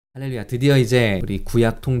할렐루야. 드디어 이제 우리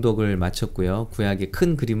구약 통독을 마쳤고요. 구약의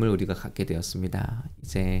큰 그림을 우리가 갖게 되었습니다.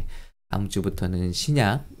 이제 다음 주부터는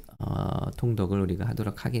신약 통독을 우리가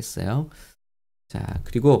하도록 하겠어요. 자,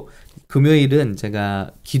 그리고 금요일은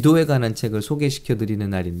제가 기도에 관한 책을 소개시켜 드리는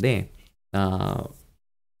날인데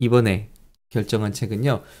이번에 결정한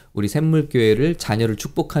책은요. 우리 샘물교회를 자녀를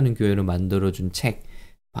축복하는 교회로 만들어준 책,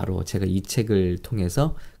 바로 제가 이 책을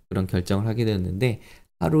통해서 그런 결정을 하게 되었는데,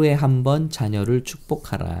 하루에 한 번 자녀를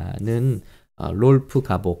축복하라는 롤프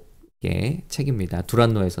가복의 책입니다.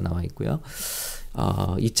 두란노에서 나와 있고요.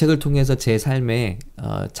 이 책을 통해서 제 삶에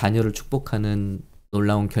자녀를 축복하는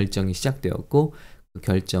놀라운 결정이 시작되었고, 그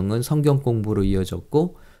결정은 성경 공부로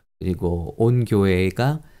이어졌고, 그리고 온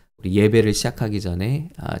교회가 우리 예배를 시작하기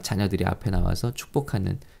전에 자녀들이 앞에 나와서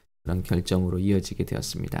축복하는 그런 결정으로 이어지게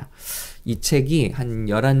되었습니다. 이 책이 한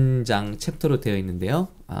 11장 챕터로 되어 있는데요.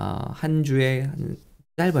 한 주에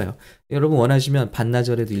짧아요. 여러분 원하시면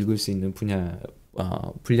반나절에도 읽을 수 있는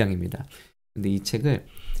분량입니다. 근데 이 책을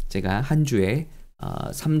제가 한 주에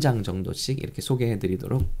 3장 정도씩 이렇게 소개해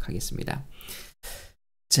드리도록 하겠습니다.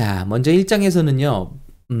 자, 먼저 1장에서는요.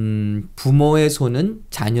 부모의 손은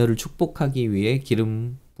자녀를 축복하기 위해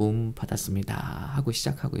기름 부음 받았습니다 하고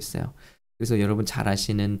시작하고 있어요. 그래서 여러분 잘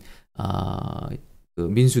아시는 그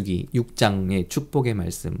민수기 6장의 축복의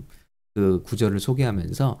말씀, 그 구절을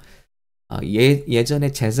소개하면서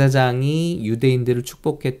예전에 제사장이 유대인들을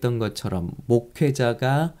축복했던 것처럼,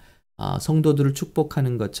 목회자가 성도들을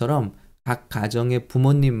축복하는 것처럼 각 가정의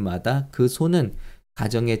부모님마다 그 손은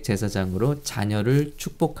가정의 제사장으로 자녀를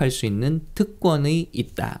축복할 수 있는 특권이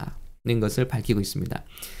있다는 것을 밝히고 있습니다.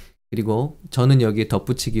 그리고 저는 여기에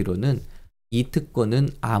덧붙이기로는 이 특권은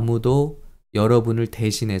아무도 여러분을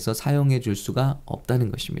대신해서 사용해 줄 수가 없다는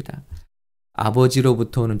것입니다.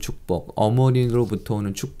 아버지로부터 오는 축복, 어머니로부터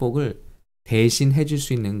오는 축복을 대신 해줄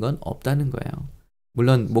수 있는 건 없다는 거예요.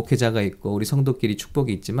 물론 목회자가 있고 우리 성도끼리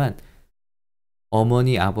축복이 있지만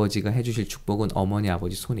어머니 아버지가 해주실 축복은 어머니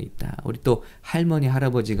아버지 손에 있다. 우리 또 할머니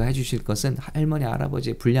할아버지가 해주실 것은 할머니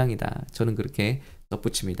할아버지의 분량이다. 저는 그렇게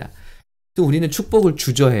덧붙입니다. 또 우리는 축복을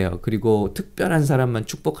주저해요. 그리고 특별한 사람만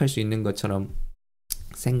축복할 수 있는 것처럼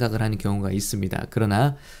생각을 하는 경우가 있습니다.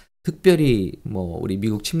 그러나 특별히 우리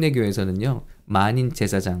미국 침례교회에서는요, 만인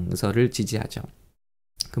제사장서를 지지하죠.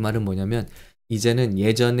 그 말은 뭐냐면 이제는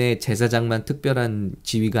예전에 제사장만 특별한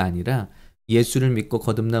지위가 아니라 예수를 믿고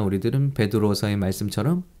거듭난 우리들은 베드로서의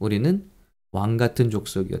말씀처럼 우리는 왕 같은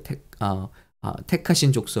족속이요,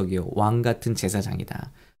 택하신 족속이요, 왕 같은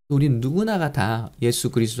제사장이다. 우리는 누구나가 다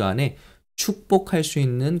예수 그리스도 안에 축복할 수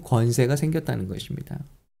있는 권세가 생겼다는 것입니다.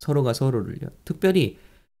 서로가 서로를요. 특별히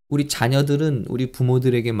우리 자녀들은 우리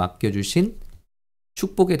부모들에게 맡겨주신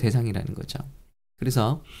축복의 대상이라는 거죠.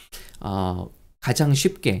 그래서 가장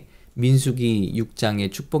쉽게 민수기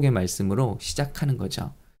 6장의 축복의 말씀으로 시작하는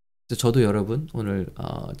거죠. 그래서 저도 여러분 오늘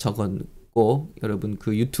적었고 여러분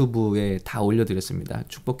그 유튜브에 다 올려드렸습니다.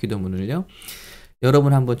 축복 기도문을요.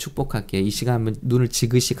 여러분 한번 축복할게. 이 시간 한번 눈을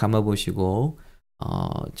지그시 감아보시고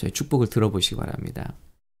저희 축복을 들어보시기 바랍니다.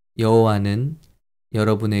 여호와는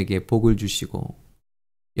여러분에게 복을 주시고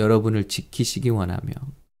여러분을 지키시기 원하며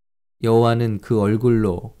여호와는 그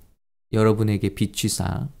얼굴로 여러분에게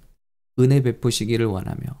비추사 은혜 베푸시기를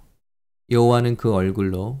원하며 여호와는 그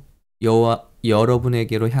얼굴로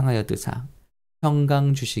여러분에게로 향하여 드사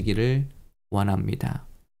평강 주시기를 원합니다.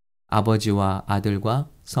 아버지와 아들과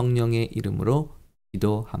성령의 이름으로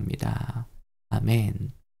기도합니다.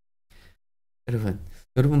 아멘.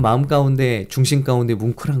 여러분 마음 가운데, 중심 가운데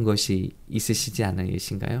뭉클한 것이 있으시지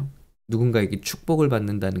않으신가요? 누군가에게 축복을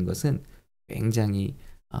받는다는 것은 굉장히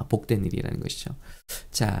복된 일이라는 것이죠.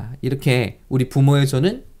 자, 이렇게 우리 부모의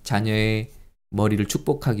손은 자녀의 머리를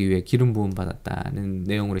축복하기 위해 기름 부음 받았다는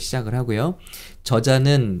내용으로 시작을 하고요.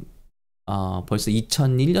 저자는 벌써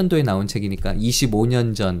 2001년도에 나온 책이니까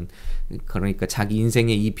 25년 전, 그러니까 자기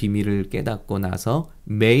인생의 이 비밀을 깨닫고 나서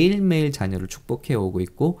매일매일 자녀를 축복해 오고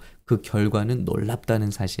있고 그 결과는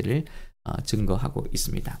놀랍다는 사실을 증거하고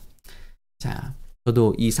있습니다. 자,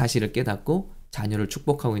 저도 이 사실을 깨닫고 자녀를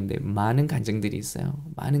축복하고 있는데 많은 간증들이 있어요.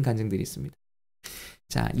 많은 간증들이 있습니다.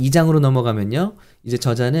 자, 2장으로 넘어가면요. 이제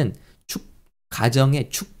저자는 가정에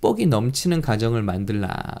축복이 넘치는 가정을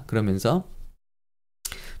만들라 그러면서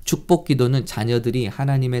축복 기도는 자녀들이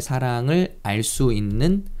하나님의 사랑을 알 수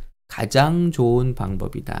있는 가장 좋은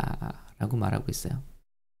방법이다 라고 말하고 있어요.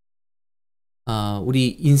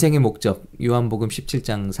 우리 인생의 목적, 요한복음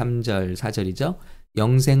 17장 3절 4절이죠.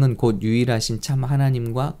 영생은 곧 유일하신 참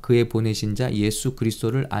하나님과 그의 보내신 자 예수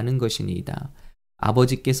그리스도를 아는 것이니이다.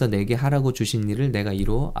 아버지께서 내게 하라고 주신 일을 내가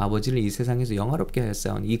이루어 아버지를 이 세상에서 영화롭게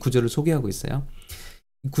하였사오니. 이 구절을 소개하고 있어요.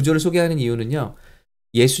 이 구절을 소개하는 이유는요.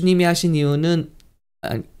 예수님이 하신 이유는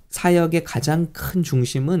사역의 가장 큰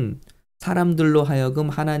중심은 사람들로 하여금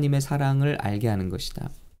하나님의 사랑을 알게 하는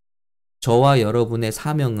것이다. 저와 여러분의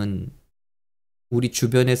사명은 우리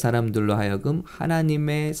주변의 사람들로 하여금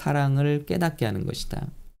하나님의 사랑을 깨닫게 하는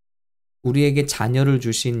것이다. 우리에게 자녀를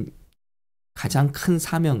주신 가장 큰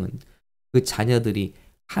사명은 그 자녀들이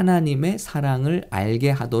하나님의 사랑을 알게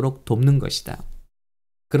하도록 돕는 것이다.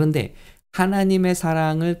 그런데 하나님의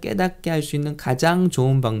사랑을 깨닫게 할 수 있는 가장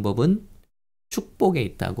좋은 방법은 축복에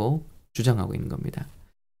있다고 주장하고 있는 겁니다.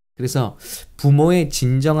 그래서 부모의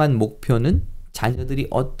진정한 목표는 자녀들이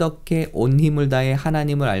어떻게 온 힘을 다해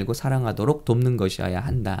하나님을 알고 사랑하도록 돕는 것이어야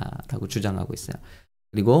한다라고 주장하고 있어요.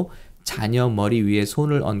 그리고 자녀 머리 위에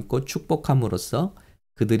손을 얹고 축복함으로써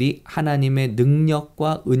그들이 하나님의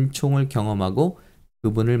능력과 은총을 경험하고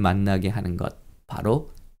그분을 만나게 하는 것,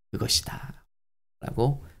 바로 그것이다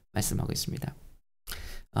라고 말씀하고 있습니다.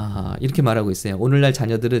 이렇게 말하고 있어요. 오늘날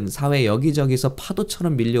자녀들은 사회 여기저기서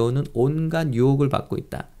파도처럼 밀려오는 온갖 유혹을 받고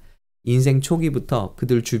있다. 인생 초기부터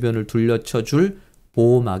그들 주변을 둘러쳐줄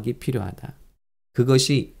보호막이 필요하다.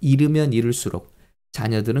 그것이 이르면 이를수록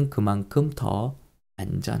자녀들은 그만큼 더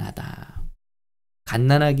안전하다.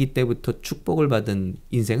 갓난아기 때부터 축복을 받은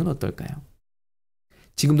인생은 어떨까요?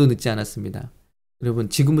 지금도 늦지 않았습니다. 여러분,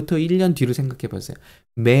 지금부터 1년 뒤로 생각해 보세요.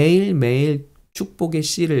 매일매일 축복의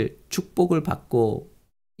씨를, 축복을 받고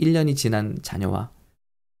 1년이 지난 자녀와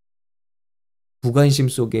무관심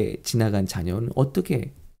속에 지나간 자녀는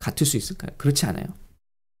어떻게 같을 수 있을까요? 그렇지 않아요.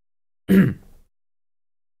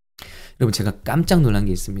 여러분, 제가 깜짝 놀란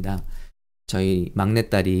게 있습니다. 저희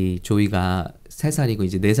막내딸이 조이가 3살이고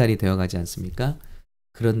이제 4살이 되어가지 않습니까?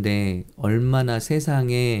 그런데 얼마나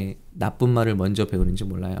세상에 나쁜 말을 먼저 배우는지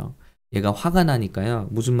몰라요. 얘가 화가 나니까요.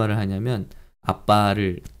 무슨 말을 하냐면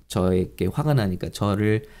아빠를, 저에게 화가 나니까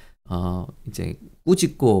저를 이제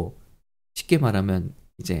꾸짖고, 쉽게 말하면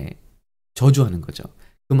이제 저주하는 거죠.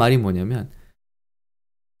 그 말이 뭐냐면,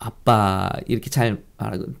 아빠 이렇게 잘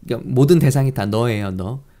말하고, 그러니까 모든 대상이 다 너예요.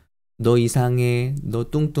 너 이상해, 너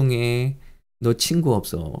뚱뚱해, 너 친구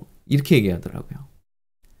없어, 이렇게 얘기하더라고요.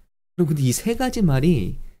 그리고 근데 이 3가지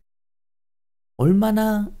말이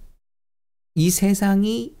얼마나 이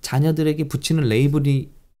세상이 자녀들에게 붙이는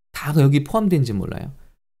레이블이 다 여기 포함된지 몰라요.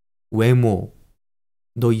 외모,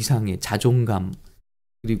 너 이상해, 자존감,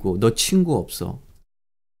 그리고 너 친구 없어.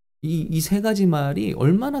 이 3가지 말이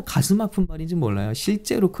얼마나 가슴 아픈 말인지 몰라요.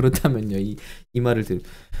 실제로 그렇다면요. 이 말을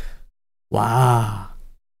와,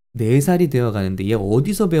 4살이 되어 가는데 얘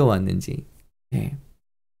어디서 배워왔는지. 네.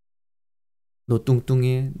 너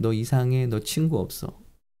뚱뚱해, 너 이상해, 너 친구 없어.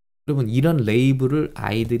 여러분, 이런 레이블을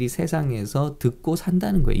아이들이 세상에서 듣고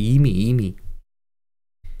산다는 거예요. 이미.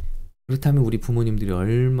 그렇다면 우리 부모님들이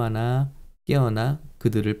얼마나 깨어나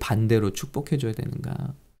그들을 반대로 축복해줘야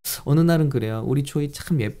되는가. 어느 날은 그래요. 우리 초이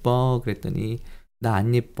참 예뻐. 그랬더니 나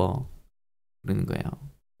안 예뻐. 그러는 거예요.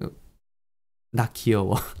 나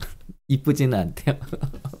귀여워. 이쁘지는 않대요.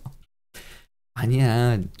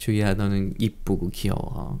 아니야, 조이야, 너는 이쁘고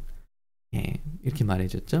귀여워. 예, 이렇게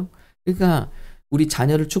말해줬죠. 그러니까 우리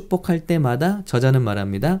자녀를 축복할 때마다 저자는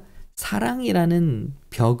말합니다. 사랑이라는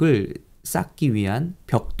벽을 쌓기 위한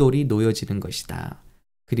벽돌이 놓여지는 것이다.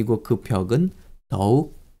 그리고 그 벽은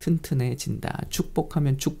더욱 튼튼해진다.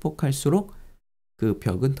 축복하면 축복할수록 그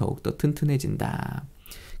벽은 더욱더 튼튼해진다.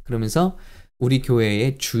 그러면서 우리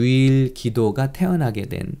교회의 주일 기도가 태어나게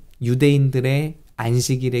된 유대인들의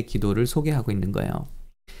안식일의 기도를 소개하고 있는 거예요.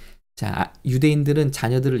 자, 유대인들은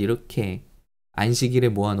자녀들을 이렇게 안식일에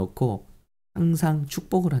모아놓고 항상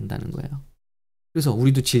축복을 한다는 거예요. 그래서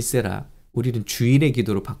우리도 질세라, 우리는 주일의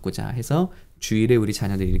기도로 바꾸자 해서 주일에 우리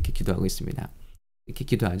자녀들이 이렇게 기도하고 있습니다. 이렇게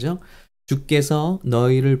기도하죠. 주께서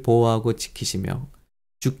너희를 보호하고 지키시며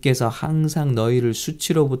주께서 항상 너희를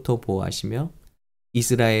수치로부터 보호하시며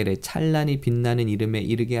이스라엘의 찬란히 빛나는 이름에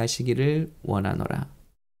이르게 하시기를 원하노라.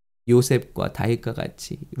 요셉과 다윗과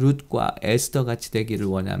같이, 룻과 에스더 같이 되기를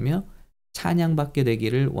원하며 찬양받게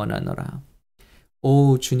되기를 원하노라.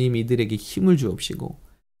 오 주님, 이들에게 힘을 주옵시고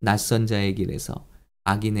낯선 자의 길에서,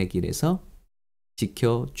 악인의 길에서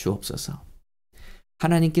지켜 주옵소서.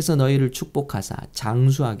 하나님께서 너희를 축복하사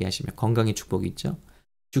장수하게 하시며, 건강의 축복이 있죠.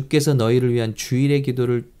 주께서 너희를 위한 주일의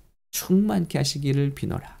기도를 충만케 하시기를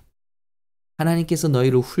비노라. 하나님께서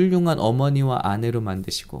너희를 훌륭한 어머니와 아내로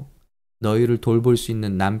만드시고 너희를 돌볼 수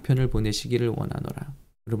있는 남편을 보내시기를 원하노라.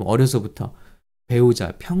 여러분, 어려서부터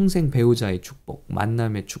배우자, 평생 배우자의 축복,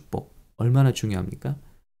 만남의 축복 얼마나 중요합니까?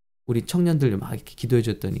 우리 청년들 막 이렇게 기도해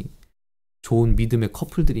줬더니 좋은 믿음의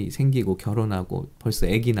커플들이 생기고 결혼하고 벌써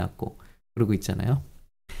아기 낳고 그러고 있잖아요.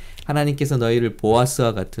 하나님께서 너희를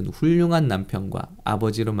보아스와 같은 훌륭한 남편과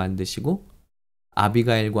아버지로 만드시고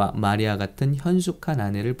아비가일과 마리아 같은 현숙한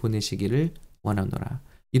아내를 보내시기를 원하노라.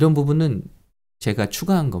 이런 부분은 제가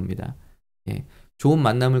추가한 겁니다. 예. 좋은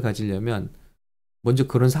만남을 가지려면 먼저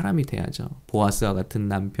그런 사람이 돼야죠. 보아스와 같은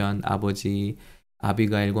남편, 아버지,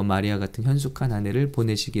 아비가일과 마리아 같은 현숙한 아내를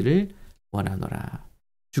보내시기를 원하노라.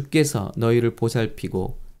 주께서 너희를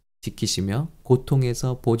보살피고 지키시며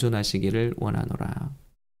고통에서 보존하시기를 원하노라.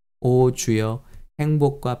 오 주여,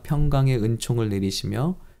 행복과 평강의 은총을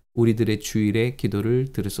내리시며 우리들의 주일의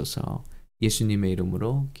기도를 들으소서. 예수님의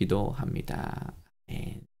이름으로 기도합니다.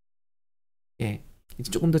 아멘. 예,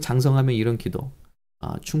 이제 조금 더 장성하면 이런 기도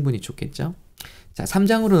충분히 좋겠죠. 자,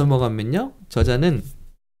 3장으로 넘어가면요, 저자는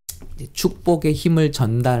축복의 힘을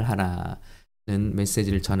전달하라는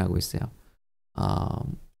메시지를 전하고 있어요.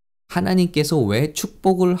 하나님께서 왜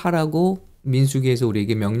축복을 하라고 민수기에서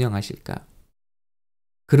우리에게 명령하실까?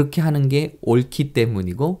 그렇게 하는 게 옳기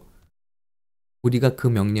때문이고, 우리가 그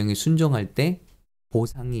명령에 순종할 때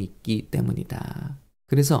보상이 있기 때문이다.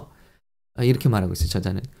 그래서 이렇게 말하고 있어요,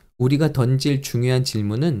 저자는. 우리가 던질 중요한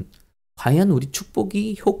질문은 과연 우리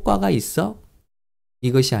축복이 효과가 있어?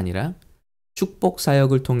 이것이 아니라 축복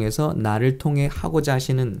사역을 통해서 나를 통해 하고자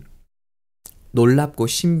하시는 놀랍고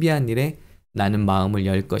신비한 일에 나는 마음을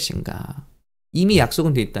열 것인가? 이미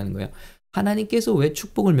약속은 돼 있다는 거예요. 하나님께서 왜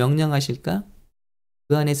축복을 명령하실까?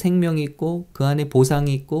 그 안에 생명이 있고 그 안에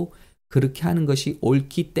보상이 있고 그렇게 하는 것이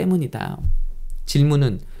옳기 때문이다.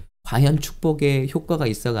 질문은 과연 축복에 효과가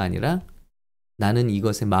있어가 아니라 나는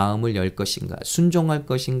이것에 마음을 열 것인가? 순종할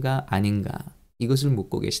것인가? 아닌가? 이것을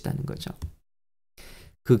묻고 계시다는 거죠.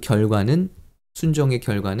 그 결과는, 순종의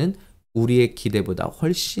결과는 우리의 기대보다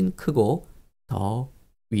훨씬 크고 더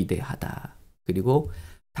위대하다. 그리고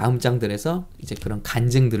다음 장들에서 이제 그런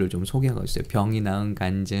간증들을 좀 소개하고 있어요. 병이 나은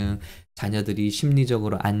간증, 자녀들이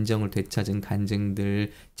심리적으로 안정을 되찾은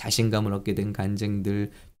간증들, 자신감을 얻게 된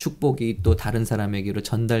간증들, 축복이 또 다른 사람에게로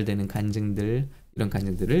전달되는 간증들, 이런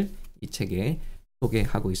간증들을 이 책에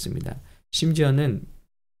소개하고 있습니다. 심지어는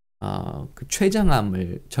그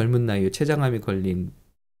췌장암을, 젊은 나이에 췌장암이 걸린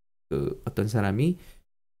그 어떤 사람이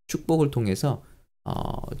축복을 통해서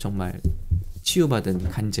정말 치유받은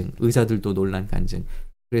간증, 의사들도 놀란 간증.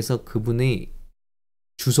 그래서 그분의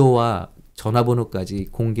주소와 전화번호까지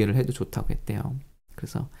공개를 해도 좋다고 했대요.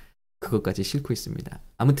 그래서 그것까지 싣고 있습니다.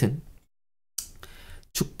 아무튼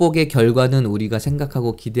축복의 결과는 우리가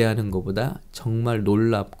생각하고 기대하는 것보다 정말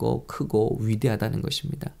놀랍고 크고 위대하다는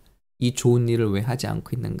것입니다. 이 좋은 일을 왜 하지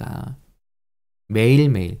않고 있는가?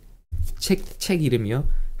 매일매일 책 이름이요.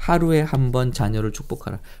 하루에 한 번 자녀를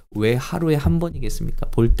축복하라. 왜 하루에 한 번이겠습니까?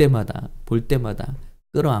 볼 때마다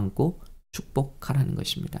끌어안고 축복하라는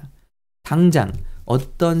것입니다. 당장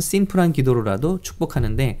어떤 심플한 기도로라도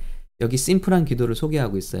축복하는데 여기 심플한 기도를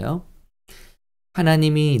소개하고 있어요.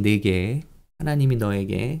 하나님이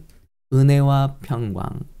너에게 은혜와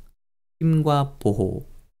평강, 힘과 보호,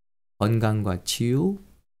 건강과 치유,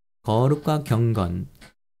 거룩과 경건,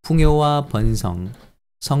 풍요와 번성,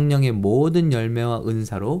 성령의 모든 열매와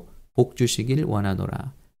은사로 복 주시길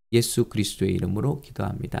원하노라. 예수 그리스도의 이름으로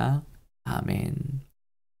기도합니다. 아멘.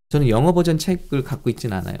 저는 영어 버전 책을 갖고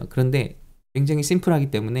있진 않아요. 그런데 굉장히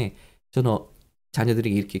심플하기 때문에 저는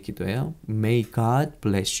자녀들에게 이렇게 기도해요. May God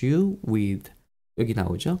bless you with, 여기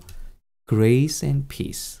나오죠? Grace and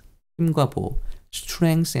peace, 힘과 보호,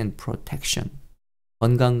 strength and protection,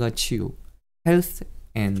 건강과 치유, health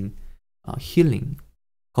and healing,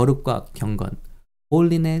 거룩과 경건,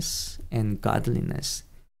 holiness and godliness,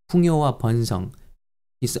 풍요와 번성,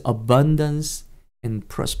 his abundance and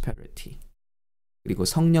prosperity, 그리고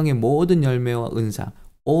성령의 모든 열매와 은사,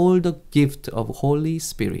 all the gift of Holy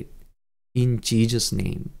Spirit, in Jesus'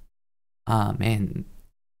 name. 아멘.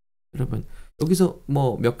 여러분, 여기서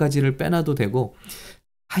뭐 몇 가지를 빼놔도 되고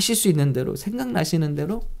하실 수 있는 대로, 생각나시는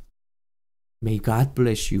대로 May God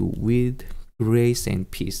bless you with grace and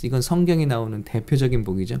peace. 이건 성경에 나오는 대표적인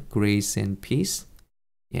복이죠. Grace and peace.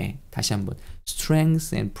 예, 다시 한번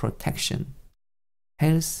strength and protection,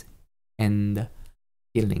 health and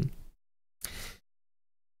healing.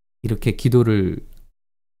 이렇게 기도를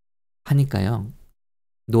하니까요.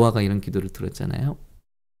 노아가 이런 기도를 들었잖아요.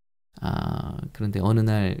 그런데 어느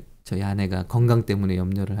날 저희 아내가 건강 때문에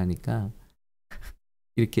염려를 하니까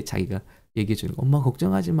이렇게 자기가 얘기해 주는 거. 엄마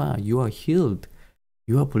걱정하지 마. You are healed.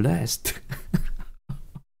 You are blessed.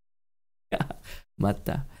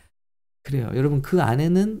 맞다. 그래요. 여러분, 그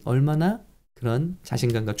안에는 얼마나 그런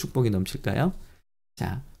자신감과 축복이 넘칠까요?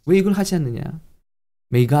 자, 왜 이걸 하지 않느냐?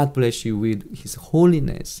 May God bless you with His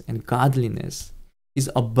holiness and godliness,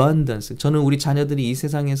 His abundance. 저는 우리 자녀들이 이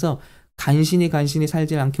세상에서 간신히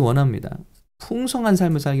살지 않기 원합니다. 풍성한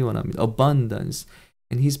삶을 살기 원합니다. Abundance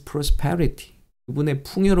and His prosperity. 그분의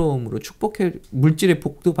풍요로움으로 축복해 물질의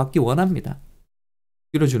복도 받기 원합니다.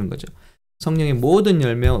 이뤄주는 거죠. 성령의 모든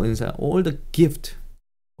열매와 은사, all the gift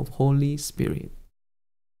of Holy Spirit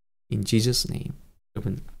in Jesus' name.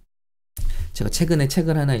 여러분, 제가 최근에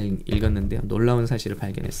책을 하나 읽었는데요. 놀라운 사실을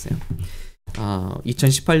발견했어요.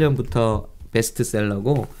 2018년부터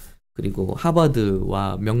베스트셀러고, 그리고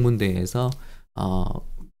하버드와 명문대에서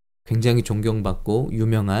굉장히 존경받고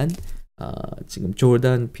유명한 지금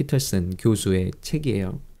조던 피터슨 교수의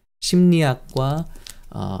책이에요. 심리학과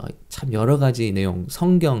참 여러 가지 내용,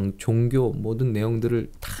 성경, 종교 모든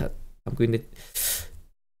내용들을 다 담고 있는데,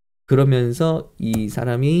 그러면서 이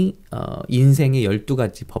사람이 인생의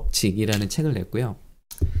 12가지 법칙이라는 책을 냈고요.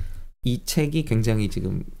 이 책이 굉장히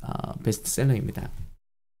지금 베스트셀러입니다.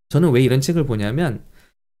 저는 왜 이런 책을 보냐면,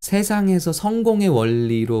 세상에서 성공의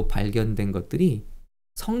원리로 발견된 것들이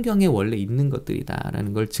성경에 원래 있는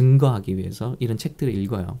것들이다라는 걸 증거하기 위해서 이런 책들을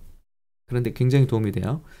읽어요. 그런데 굉장히 도움이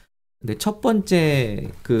돼요. 근데 첫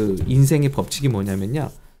번째 그 인생의 법칙이 뭐냐면요.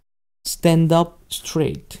 Stand up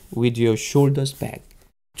straight with your shoulders back.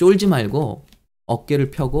 쫄지 말고 어깨를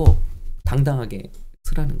펴고 당당하게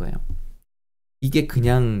서라는 거예요. 이게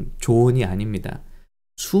그냥 조언이 아닙니다.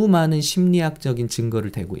 수많은 심리학적인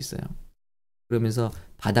증거를 대고 있어요. 그러면서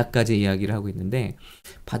바닷가재 이야기를 하고 있는데,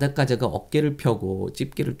 바닷가재가 어깨를 펴고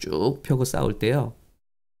집게를 쭉 펴고 싸울 때요.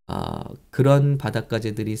 그런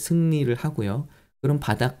바닷가재들이 승리를 하고요. 그런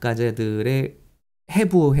바닷가재들의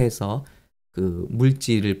해부해서 그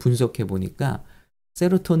물질을 분석해 보니까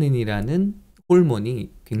세로토닌이라는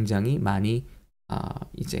호르몬이 굉장히 많이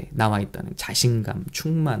이제 나와 있다는, 자신감,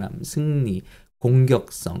 충만함, 승리,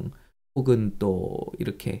 공격성, 혹은 또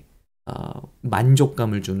이렇게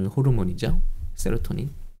만족감을 주는 호르몬이죠.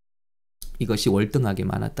 세로토닌. 이것이 월등하게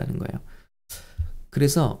많았다는 거예요.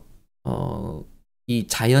 그래서 이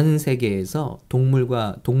자연 세계에서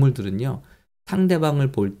동물들은요,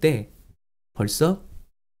 상대방을 볼 때 벌써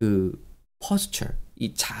그 posture,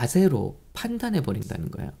 이 자세로 판단해 버린다는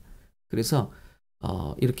거예요. 그래서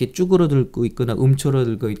이렇게 쭈그러들고 있거나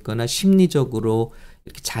움츠러들고 있거나 심리적으로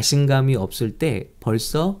이렇게 자신감이 없을 때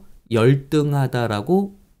벌써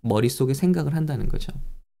열등하다라고 머릿속에 생각을 한다는 거죠.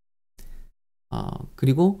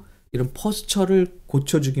 그리고 이런 포스처를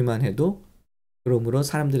고쳐주기만 해도, 그러므로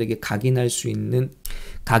사람들에게 각인할 수 있는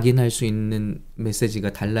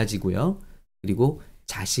메시지가 달라지고요. 그리고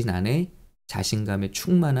자신 안에 자신감에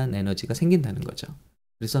충만한 에너지가 생긴다는 거죠.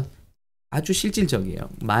 그래서 아주 실질적이에요.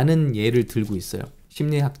 많은 예를 들고 있어요.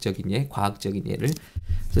 심리학적인 예, 과학적인 예를.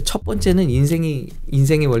 그래서 첫 번째는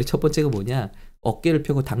인생의 원리 첫 번째가 뭐냐? 어깨를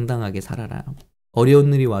펴고 당당하게 살아라.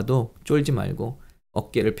 어려운 일이 와도 쫄지 말고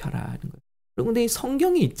어깨를 펴라 하는 거예요. 그런데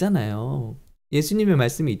성경이 있잖아요. 예수님의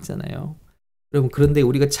말씀이 있잖아요. 여러분, 그런데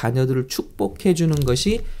우리가 자녀들을 축복해 주는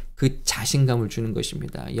것이 그 자신감을 주는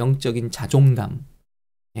것입니다. 영적인 자존감.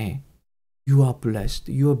 예. You are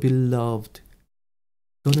blessed. You are beloved.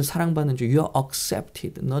 너는 사랑받는 줄. You are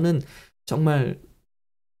accepted. 너는 정말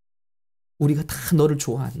우리가 다 너를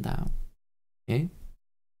좋아한다. 예?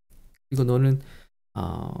 그리고 너는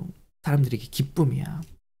사람들에게 기쁨이야.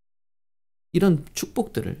 이런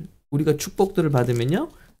축복들을, 우리가 축복들을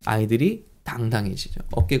받으면요, 아이들이 당당해지죠.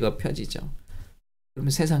 어깨가 펴지죠.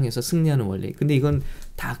 그러면 세상에서 승리하는 원리. 근데 이건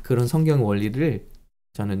다 그런 성경 원리를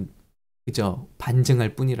저는 그저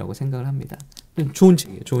반증할 뿐이라고 생각을 합니다. 좋은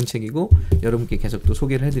책이에요. 좋은 책이고 여러분께 계속 또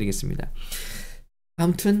소개를 해드리겠습니다.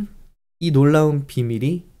 아무튼 이 놀라운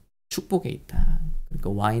비밀이 축복에 있다. 그러니까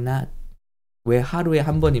why not? 왜 하루에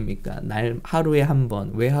한 번입니까? 하루에 한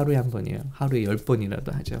번. 왜 하루에 한 번이에요? 하루에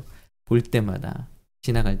 10번이라도 하죠. 볼 때마다,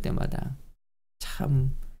 지나갈 때마다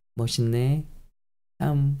참 멋있네.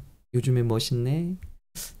 참 요즘에 멋있네.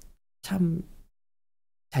 참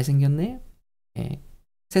잘생겼네. 예.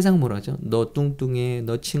 세상 뭐라죠? 너 뚱뚱해.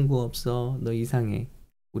 너 친구 없어. 너 이상해.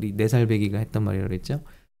 우리 4살 배기가 했던 말이라고 그랬죠?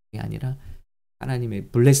 그게 아니라 하나님의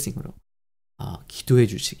블레싱으로 기도해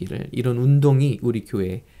주시기를, 이런 운동이 우리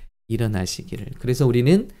교회에 일어나시기를. 그래서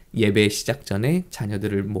우리는 예배 시작 전에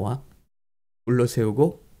자녀들을 모아 불러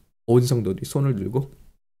세우고 온 성도들이 손을 들고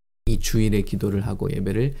이 주일에 기도를 하고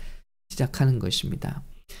예배를 시작하는 것입니다.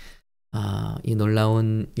 이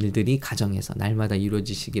놀라운 일들이 가정에서 날마다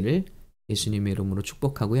이루어지시기를 예수님의 이름으로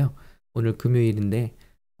축복하고요. 오늘 금요일인데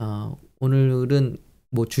오늘은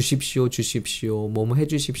뭐 주십시오, 뭐뭐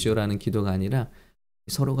해주십시오라는 기도가 아니라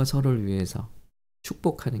서로가 서로를 위해서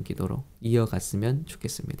축복하는 기도로 이어갔으면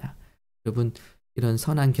좋겠습니다. 여러분, 이런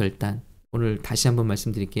선한 결단, 오늘 다시 한번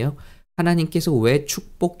말씀드릴게요. 하나님께서 왜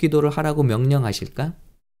축복 기도를 하라고 명령하실까?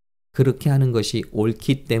 그렇게 하는 것이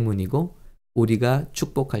옳기 때문이고, 우리가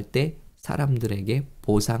축복할 때 사람들에게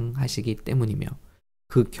보상하시기 때문이며,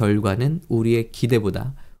 그 결과는 우리의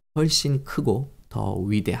기대보다 훨씬 크고 더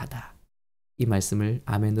위대하다. 이 말씀을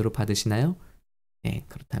아멘으로 받으시나요? 네,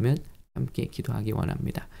 그렇다면 함께 기도하기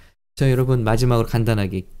원합니다. 저 여러분 마지막으로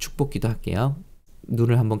간단하게 축복 기도할게요.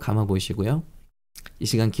 눈을 한번 감아 보시고요. 이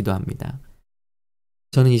시간 기도합니다.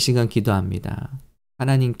 저는 이 시간 기도합니다.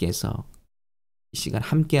 하나님께서 이 시간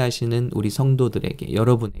함께 하시는 우리 성도들에게,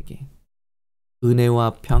 여러분에게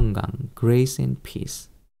은혜와 평강, grace and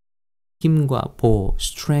peace, 힘과 보호,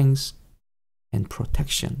 strength and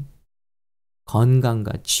protection,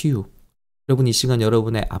 건강과 치유. 여러분 이 시간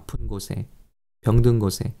여러분의 아픈 곳에, 병든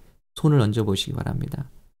곳에 손을 얹어 보시기 바랍니다.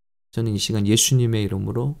 저는 이 시간 예수님의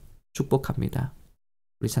이름으로 축복합니다.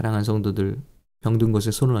 우리 사랑하는 성도들 병든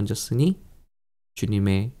곳에 손을 얹었으니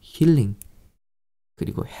주님의 힐링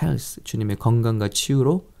그리고 헬스, 주님의 건강과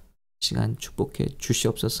치유로 시간 축복해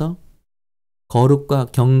주시옵소서. 거룩과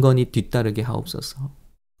경건이 뒤따르게 하옵소서.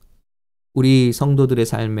 우리 성도들의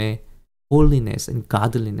삶에 holiness and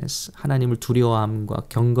godliness, 하나님을 두려워함과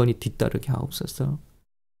경건이 뒤따르게 하옵소서.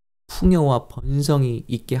 풍요와 번성이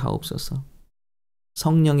있게 하옵소서.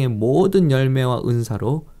 성령의 모든 열매와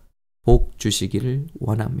은사로 복 주시기를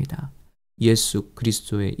원합니다. 예수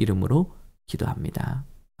그리스도의 이름으로 기도합니다.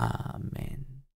 아멘.